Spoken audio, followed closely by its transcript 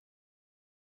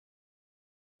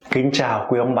Kính chào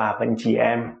quý ông bà và anh chị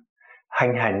em.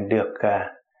 Hân hạnh được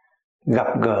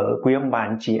gặp gỡ quý ông bà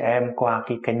anh chị em qua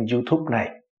cái kênh YouTube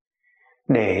này,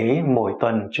 để mỗi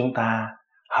tuần chúng ta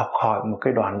học hỏi một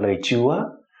cái đoạn lời Chúa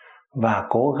và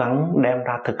cố gắng đem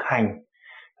ra thực hành,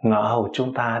 ngỡ hầu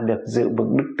chúng ta được giữ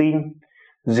vững đức tin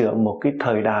giữa một cái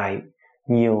thời đại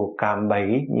nhiều cạm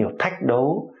bẫy, nhiều thách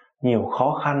đố, nhiều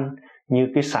khó khăn như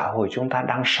cái xã hội chúng ta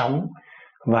đang sống,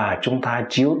 và chúng ta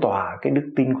chiếu tỏa cái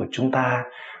đức tin của chúng ta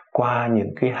qua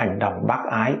những cái hành động bác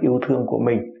ái yêu thương của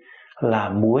mình, là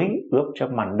muối ướp cho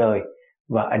màn đời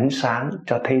và ánh sáng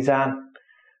cho thế gian.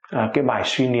 Cái bài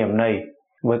suy niệm này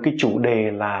với cái chủ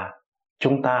đề là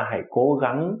chúng ta hãy cố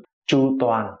gắng chu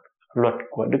toàn luật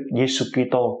của Đức Giêsu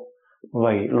Kitô.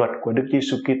 Vậy luật của Đức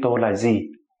Giêsu Kitô là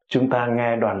gì? Chúng ta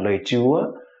nghe đoạn lời Chúa,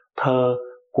 thơ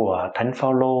của Thánh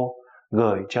Phaolô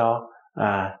gửi cho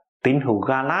tín hữu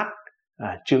Ga-lát,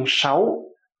 chương 6,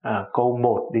 câu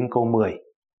 1 đến câu 10.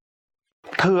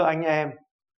 Thưa anh em,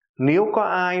 nếu có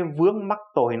ai vướng mắc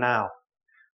tội nào,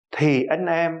 thì anh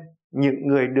em, những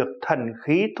người được thần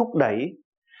khí thúc đẩy,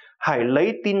 hãy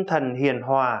lấy tinh thần hiền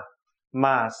hòa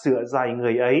mà sửa dạy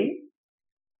người ấy.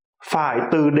 Phải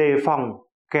tự đề phòng,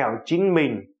 kẻo chính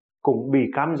mình cũng bị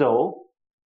cám dỗ.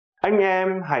 Anh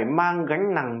em hãy mang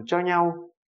gánh nặng cho nhau.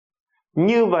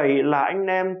 Như vậy là anh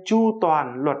em chu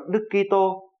toàn luật Đức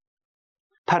Kitô.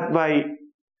 Thật vậy,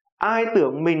 ai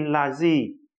tưởng mình là gì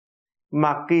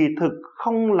mà kỳ thực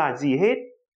không là gì hết,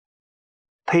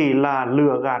 thì là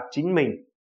lừa gạt chính mình.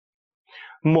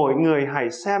 Mỗi người hãy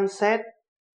xem xét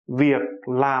việc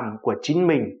làm của chính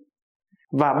mình,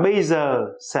 và bây giờ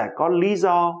sẽ có lý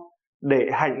do để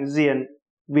hãnh diện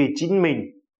vì chính mình,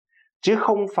 chứ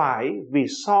không phải vì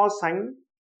so sánh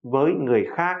với người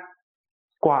khác.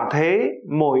 Quả thế,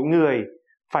 mỗi người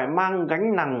phải mang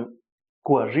gánh nặng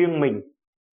của riêng mình.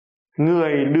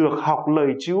 Người được học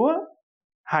lời Chúa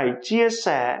hãy chia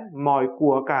sẻ mọi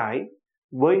của cải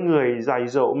với người dạy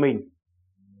dỗ mình.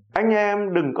 Anh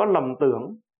em đừng có lầm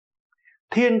tưởng,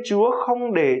 Thiên Chúa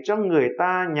không để cho người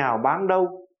ta nhạo báng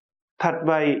đâu. Thật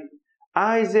vậy,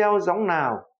 ai gieo giống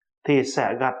nào thì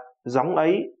sẽ gặt giống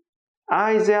ấy.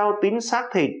 Ai gieo tín xác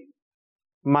thịt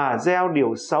mà gieo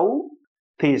điều xấu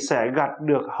thì sẽ gặt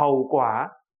được hậu quả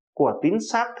của tín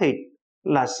xác thịt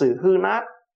là sự hư nát.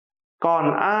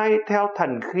 Còn ai theo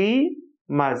thần khí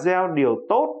mà gieo điều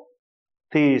tốt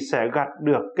thì sẽ gặt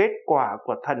được kết quả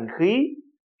của thần khí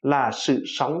là sự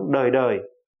sống đời đời.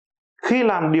 Khi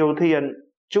làm điều thiện,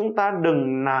 chúng ta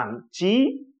đừng nản chí,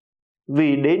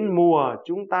 vì đến mùa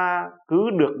chúng ta cứ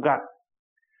được gặt,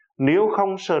 nếu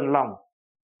không sờn lòng.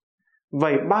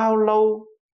 Vậy bao lâu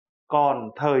còn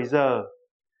thời giờ,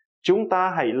 chúng ta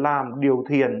hãy làm điều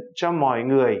thiện cho mọi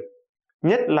người,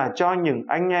 nhất là cho những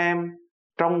anh em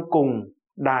trong cùng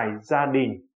đài gia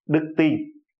đình đức tin.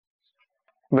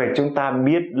 Vậy chúng ta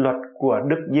biết luật của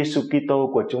Đức Giêsu Kitô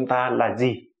của chúng ta là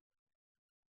gì?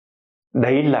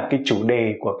 Đấy là cái chủ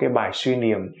đề của cái bài suy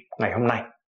niệm ngày hôm nay.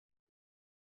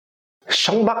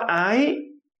 Sống bác ái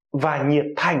và nhiệt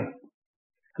thành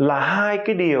là hai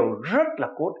cái điều rất là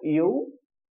cốt yếu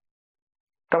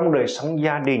trong đời sống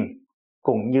gia đình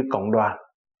cũng như cộng đoàn,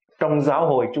 trong giáo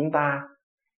hội chúng ta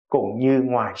cũng như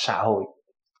ngoài xã hội.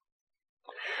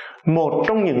 Một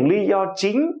trong những lý do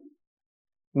chính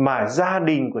mà gia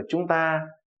đình của chúng ta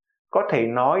có thể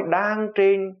nói đang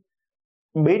trên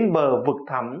bến bờ vực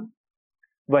thẳm,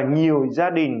 và nhiều gia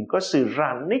đình có sự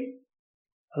rạn nứt,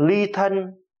 ly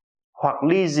thân hoặc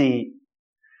ly dị,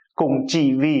 cũng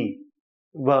chỉ vì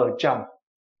vợ chồng,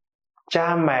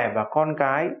 cha mẹ và con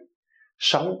cái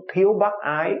sống thiếu bác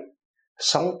ái,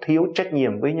 sống thiếu trách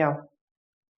nhiệm với nhau.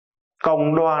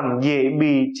 Cộng đoàn dễ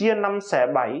bị chia năm xẻ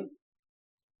bảy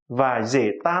và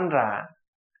dễ tan rã,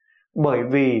 bởi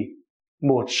vì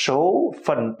một số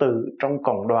phần tử trong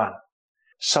cộng đoàn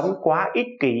sống quá ích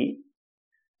kỷ,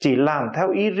 chỉ làm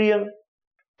theo ý riêng,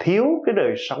 thiếu cái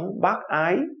đời sống bác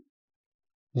ái,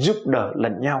 giúp đỡ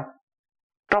lẫn nhau.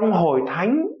 Trong hội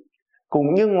thánh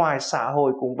cũng như ngoài xã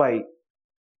hội cũng vậy,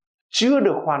 chưa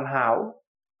được hoàn hảo,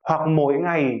 hoặc mỗi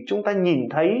ngày chúng ta nhìn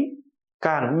thấy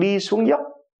càng đi xuống dốc.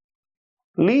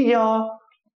 Lý do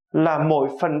là mỗi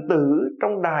phần tử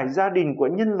trong đài gia đình của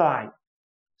nhân loại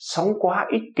sống quá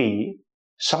ích kỷ,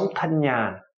 sống thanh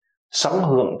nhàn, sống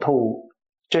hưởng thụ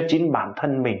cho chính bản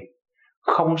thân mình,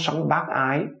 không sống bác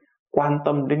ái, quan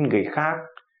tâm đến người khác,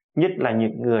 nhất là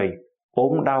những người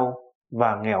ốm đau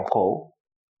và nghèo khổ.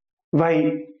 Vậy,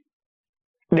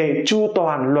 để chu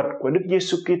toàn luật của Đức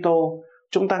Giêsu Kitô,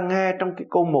 chúng ta nghe trong cái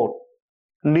câu 1,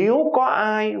 nếu có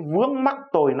ai vướng mắc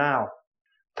tội nào,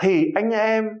 thì anh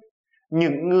em,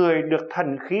 những người được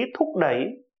thần khí thúc đẩy,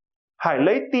 hãy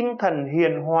lấy tinh thần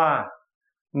hiền hòa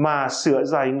mà sửa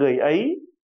dạy người ấy,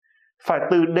 phải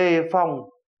tự đề phòng,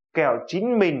 kẻo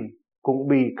chính mình cũng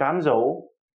bị cám dỗ.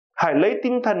 Hãy lấy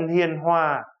tinh thần hiền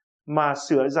hòa mà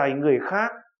sửa dạy người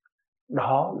khác,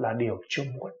 đó là điều chung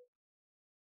quanh.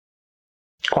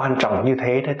 Quan trọng như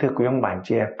thế đấy thưa quý ông bà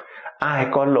chị em. Ai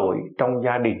có lỗi trong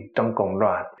gia đình, trong cộng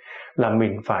đoàn là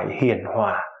mình phải hiền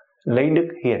hòa, lấy đức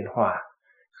hiền hòa,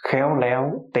 khéo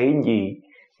léo, tế nhị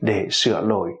để sửa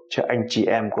lỗi cho anh chị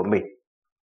em của mình.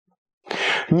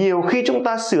 Nhiều khi chúng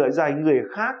ta sửa dạy người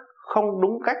khác không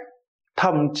đúng cách,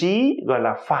 thậm chí gọi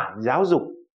là phản giáo dục,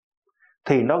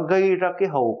 thì nó gây ra cái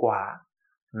hậu quả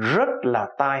rất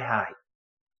là tai hại.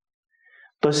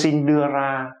 Tôi xin đưa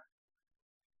ra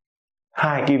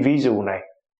 2 cái ví dụ này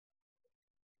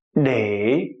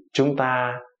để chúng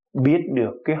ta biết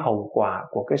được cái hậu quả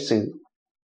của cái sự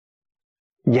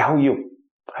giáo dục,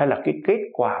 hay là cái kết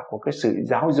quả của cái sự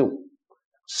giáo dục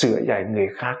sửa dạy người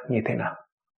khác như thế nào.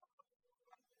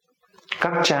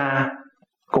 Các cha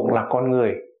cũng là con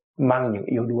người mang những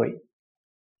yếu đuối.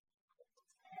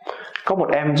 Có một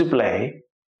em giúp lễ,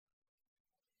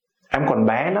 em còn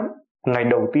bé lắm, ngày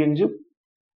đầu tiên giúp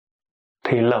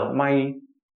thì lỡ may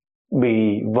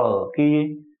bị vỡ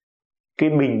cái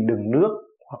bình đựng nước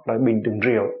hoặc là bình đựng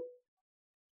rượu.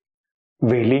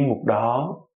 Vì linh mục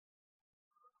đó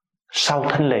sau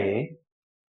thánh lễ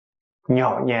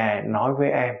nhỏ nhẹ nói với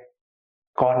em: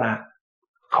 con ạ,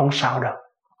 không sao đâu,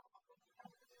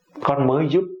 con mới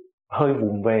giúp hơi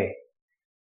vụng về,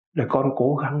 rồi con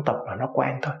cố gắng tập là nó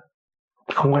quen thôi,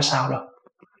 không có sao đâu,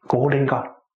 cố lên con.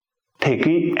 Thì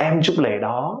cái em giúp lễ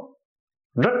đó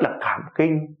rất là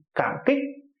cảm kích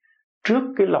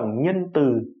trước cái lòng nhân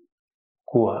từ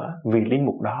của vị linh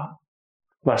mục đó.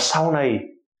 Và sau này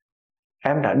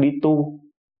em đã đi tu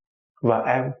và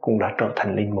em cũng đã trở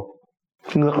thành linh mục.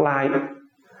 Ngược lại,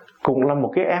 cũng là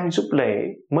một cái em giúp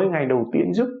lễ mới ngày đầu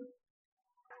tiên giúp,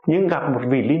 nhưng gặp một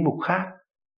vị linh mục khác.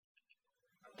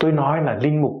 Tôi nói là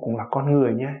linh mục cũng là con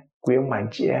người nhé, quý ông bà anh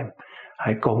chị em,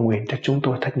 hãy cầu nguyện cho chúng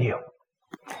tôi thật nhiều.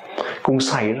 Cũng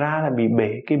xảy ra là bị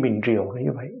bể cái bình rượu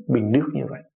như vậy, bình nước như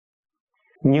vậy.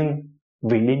 Nhưng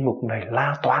vị linh mục này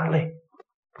la toáng lên,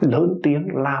 lớn tiếng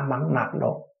la mắng nạt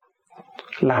nộ,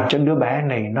 làm cho đứa bé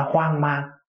này nó hoang mang,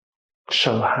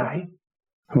 sợ hãi.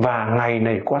 Và ngày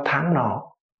này qua tháng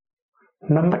nọ,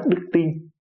 nó mất đức tin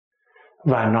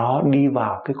và nó đi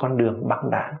vào cái con đường băng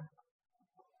đảng.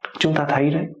 Chúng ta thấy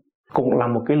đấy, cũng là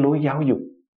một cái lối giáo dục,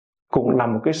 cũng là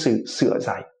một cái sự sửa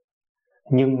dạy,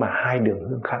 nhưng mà hai đường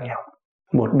hướng khác nhau.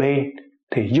 Một bên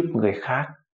thì giúp người khác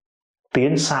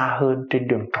tiến xa hơn trên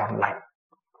đường tròn lành,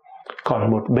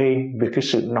 còn một bên vì cái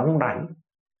sự nóng nảy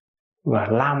và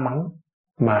la mắng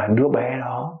mà đứa bé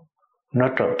đó nó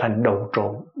trở thành đầu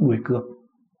trộm đuôi cướp.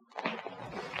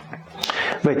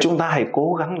 Vậy chúng ta hãy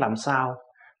cố gắng làm sao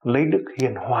lấy đức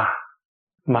hiền hòa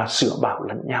mà sửa bảo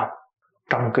lẫn nhau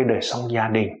trong cái đời sống gia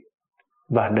đình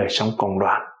và đời sống cộng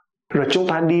đoàn. Rồi chúng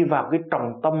ta đi vào cái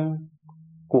trọng tâm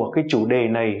của cái chủ đề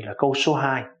này là câu số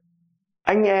 2.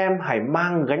 Anh em hãy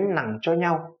mang gánh nặng cho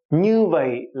nhau, như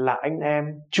vậy là anh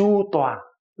em chu toàn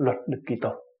luật Đức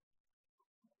Kitô.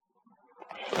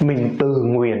 Mình tự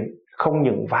nguyện không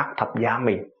những vác thập giá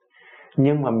mình,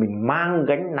 nhưng mà mình mang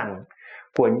gánh nặng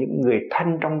của những người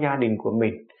thân trong gia đình của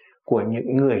mình, của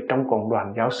những người trong cộng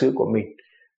đoàn giáo xứ của mình,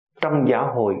 trong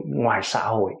giáo hội, ngoài xã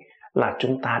hội, là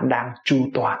chúng ta đang chu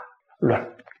toàn luật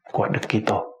của Đức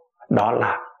Kitô. Đó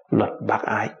là luật bác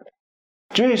ái.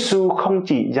 Chúa Giêsu không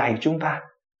chỉ dạy chúng ta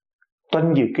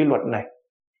tuân giữ cái luật này,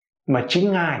 mà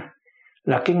chính Ngài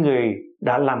là cái người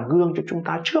đã làm gương cho chúng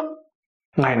ta trước.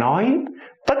 Ngài nói: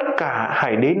 tất cả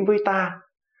hãy đến với ta,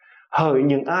 hỡi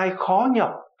những ai khó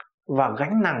nhọc và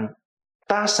gánh nặng,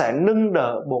 ta sẽ nâng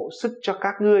đỡ bổ sức cho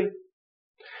các ngươi.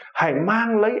 Hãy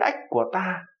mang lấy ách của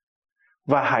ta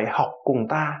và hãy học cùng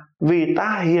ta, vì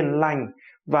ta hiền lành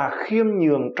và khiêm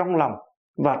nhường trong lòng,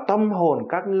 và tâm hồn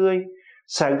các ngươi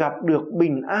sẽ gặp được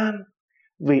bình an.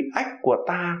 Vì ách của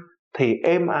ta thì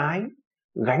êm ái,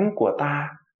 gánh của ta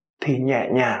thì nhẹ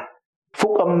nhàng.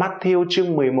 Phúc âm Matthew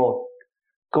chương 11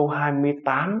 câu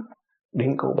 28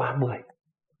 đến câu 30.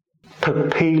 Thực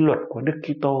thi luật của Đức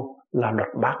Kitô là luật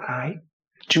bác ái.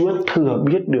 Chúa thừa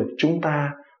biết được chúng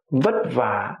ta vất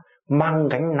vả, mang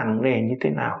gánh nặng nề như thế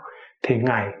nào, thì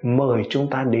Ngài mời chúng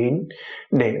ta đến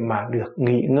để mà được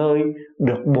nghỉ ngơi,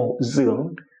 được bổ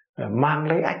dưỡng, mang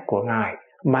lấy ách của Ngài,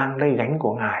 mang lấy gánh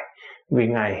của Ngài. Vì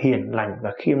Ngài hiền lành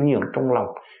và khiêm nhường trong lòng,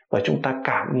 và chúng ta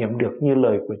cảm nghiệm được như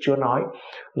lời của Chúa nói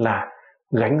là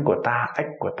gánh của ta, ách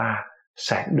của ta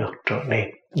sẽ được trở nên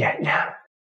nhẹ nhàng.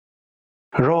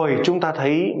 Rồi chúng ta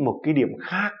thấy một cái điểm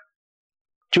khác,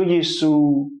 Chúa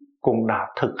Giêsu cũng đã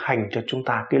thực hành cho chúng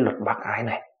ta cái luật bác ái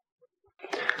này.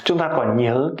 Chúng ta còn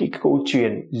nhớ cái câu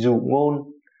chuyện dụ ngôn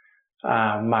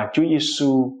mà Chúa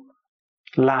Giêsu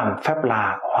làm phép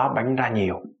lạ hóa bánh ra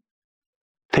nhiều.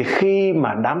 Thì khi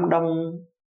mà đám đông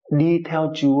đi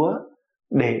theo Chúa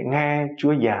để nghe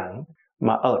Chúa giảng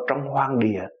mà ở trong hoang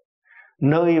địa,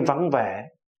 nơi vắng vẻ,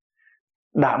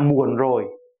 đã muộn rồi,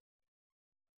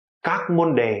 các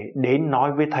môn đệ đến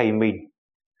nói với thầy mình: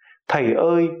 Thầy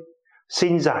ơi,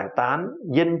 xin giải tán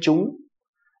dân chúng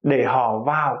để họ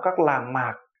vào các làng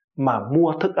mạc mà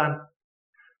mua thức ăn.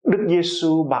 Đức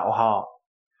Giêsu bảo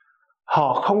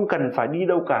họ không cần phải đi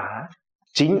đâu cả,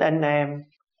 chính anh em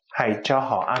hãy cho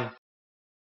họ ăn.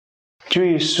 Chúa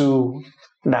Giêsu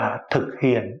đã thực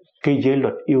hiện cái giới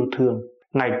luật yêu thương.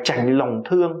 Ngài tránh lòng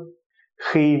thương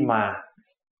khi mà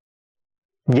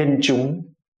dân chúng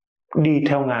đi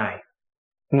theo Ngài,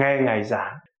 nghe Ngài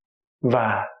giảng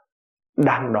và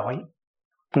đang đói.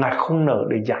 Ngài không nỡ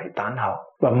để giải tán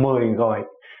họ và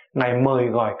Ngài mời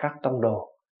gọi các tông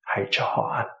đồ hãy cho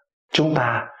họ ăn. Chúng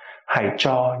ta hãy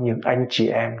cho những anh chị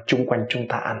em chung quanh chúng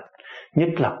ta ăn, nhất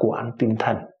là của ăn tinh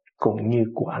thần cũng như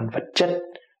của ăn vật chất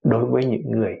đối với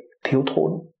những người thiếu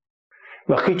thốn.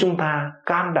 Và khi chúng ta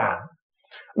can đảm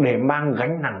để mang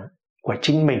gánh nặng của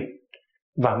chính mình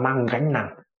và mang gánh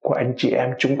nặng của anh chị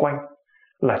em chung quanh,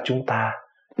 là chúng ta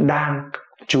đang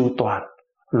chu toàn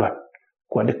luật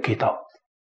của Đức Kitô.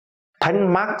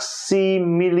 Thánh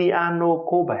Maximiliano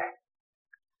Kolbe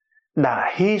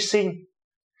đã hy sinh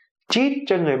chết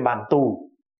cho người bạn tù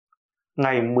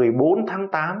ngày 14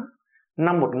 tháng 8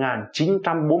 năm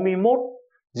 1941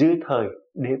 dưới thời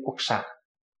đế quốc xã.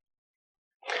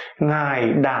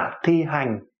 Ngài đã thi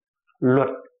hành luật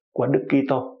của Đức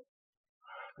Kitô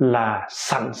là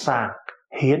sẵn sàng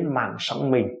hiến mạng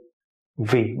sống mình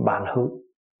vì bạn hữu,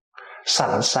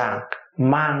 sẵn sàng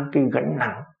mang cái gánh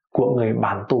nặng của người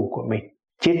bạn tù của mình,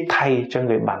 chết thay cho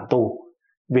người bạn tù.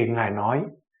 Vì Ngài nói: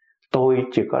 tôi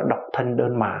chỉ có độc thân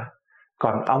đơn mã,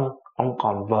 còn ông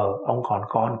còn vợ, ông còn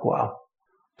con của ông,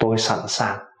 tôi sẵn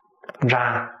sàng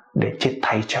ra để chết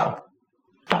thay cho ông.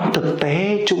 Trong thực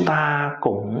tế chúng ta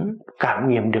cũng cảm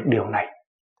nghiệm được điều này.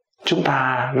 Chúng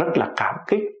ta rất là cảm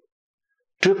kích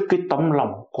trước cái tấm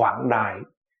lòng quảng đại,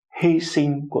 hy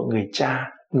sinh của người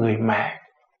cha, người mẹ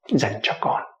dành cho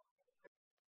con.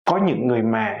 Có những người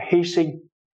mẹ hy sinh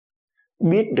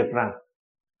biết được rằng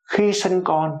khi sinh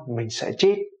con mình sẽ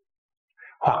chết,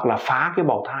 hoặc là phá cái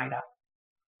bào thai đó.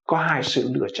 Có hai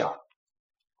sự lựa chọn.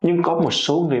 Nhưng có một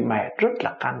số người mẹ rất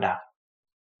là can đảm,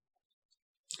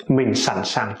 mình sẵn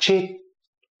sàng chết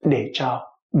để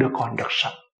cho đứa con được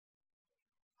sống.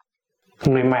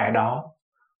 Người mẹ đó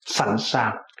sẵn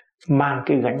sàng mang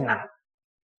cái gánh nặng,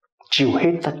 chịu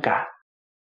hết tất cả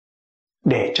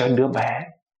để cho đứa bé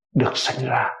được sinh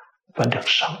ra và được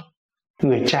sống.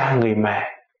 Người cha, người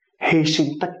mẹ hy sinh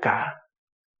tất cả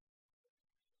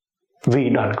vì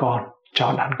đàn con,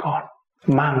 cho đàn con,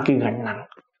 mang cái gánh nặng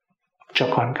cho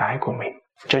con cái của mình,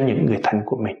 cho những người thân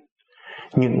của mình.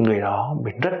 Những người đó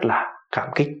mình rất là cảm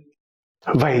kích.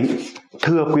 Vậy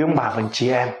thưa quý ông bà và anh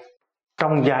chị em,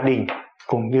 trong gia đình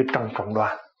cũng như trong cộng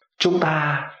đoàn, chúng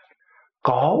ta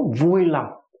có vui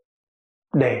lòng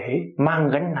để mang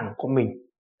gánh nặng của mình,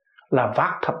 là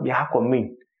vác thập giá của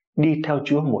mình đi theo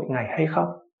Chúa mỗi ngày hay không?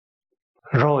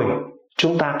 Rồi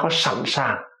chúng ta có sẵn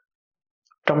sàng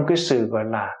trong cái sự gọi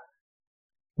là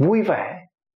vui vẻ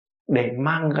để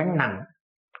mang gánh nặng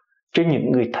cho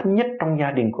những người thân nhất trong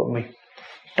gia đình của mình,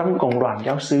 trong cộng đoàn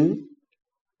giáo xứ,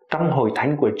 trong hội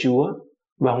thánh của Chúa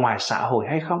và ngoài xã hội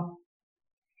hay không?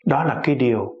 Đó là cái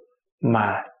điều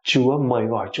mà Chúa mời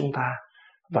gọi chúng ta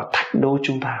và thách đố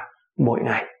chúng ta mỗi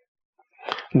ngày.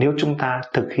 Nếu chúng ta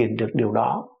thực hiện được điều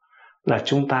đó, là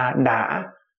chúng ta đã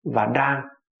và đang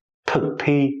thực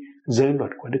thi giới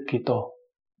luật của Đức Kitô.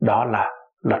 Đó là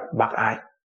luật bác ái.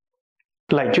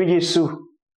 Lạy Chúa Giêsu,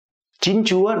 chính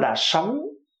Chúa đã sống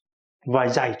và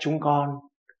dạy chúng con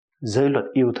giới luật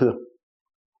yêu thương.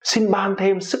 Xin ban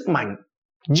thêm sức mạnh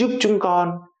giúp chúng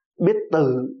con biết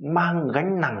tự mang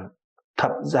gánh nặng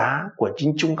thập giá của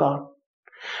chính chúng con,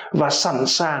 và sẵn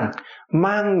sàng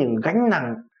mang những gánh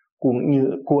nặng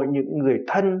của những người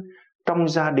thân trong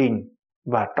gia đình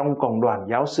và trong cộng đoàn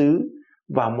giáo xứ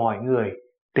và mọi người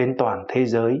trên toàn thế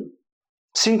giới.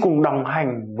 Xin cùng đồng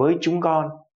hành với chúng con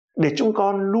để chúng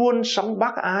con luôn sống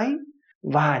bác ái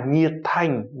và nhiệt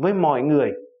thành với mọi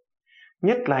người,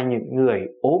 nhất là những người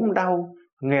ốm đau,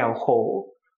 nghèo khổ,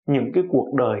 những cái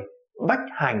cuộc đời bách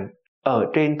hạnh ở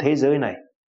trên thế giới này.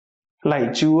 Lạy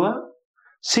Chúa,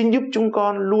 xin giúp chúng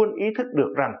con luôn ý thức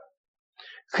được rằng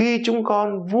khi chúng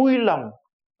con vui lòng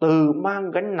từ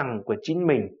mang gánh nặng của chính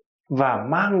mình và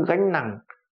mang gánh nặng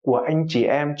của anh chị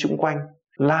em chung quanh,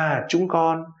 là chúng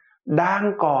con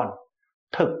đang còn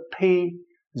thực thi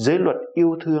giới luật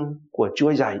yêu thương của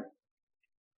Chúa dạy.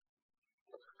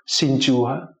 Xin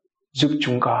Chúa giúp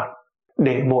chúng con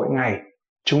để mỗi ngày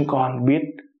chúng con biết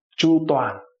chu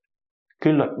toàn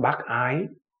cái luật bác ái,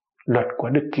 luật của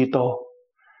Đức Kitô,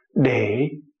 để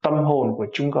tâm hồn của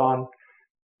chúng con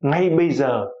ngay bây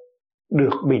giờ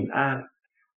được bình an,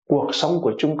 cuộc sống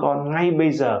của chúng con ngay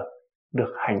bây giờ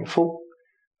được hạnh phúc,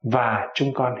 và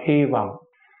chúng con hy vọng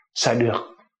sẽ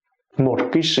được một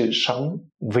cái sự sống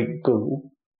vĩnh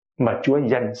cửu mà Chúa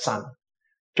dành sẵn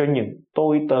cho những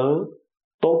tôi tớ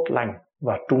tốt lành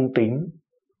và trung tín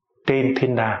trên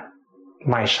thiên đàng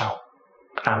mai sau.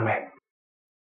 Amen.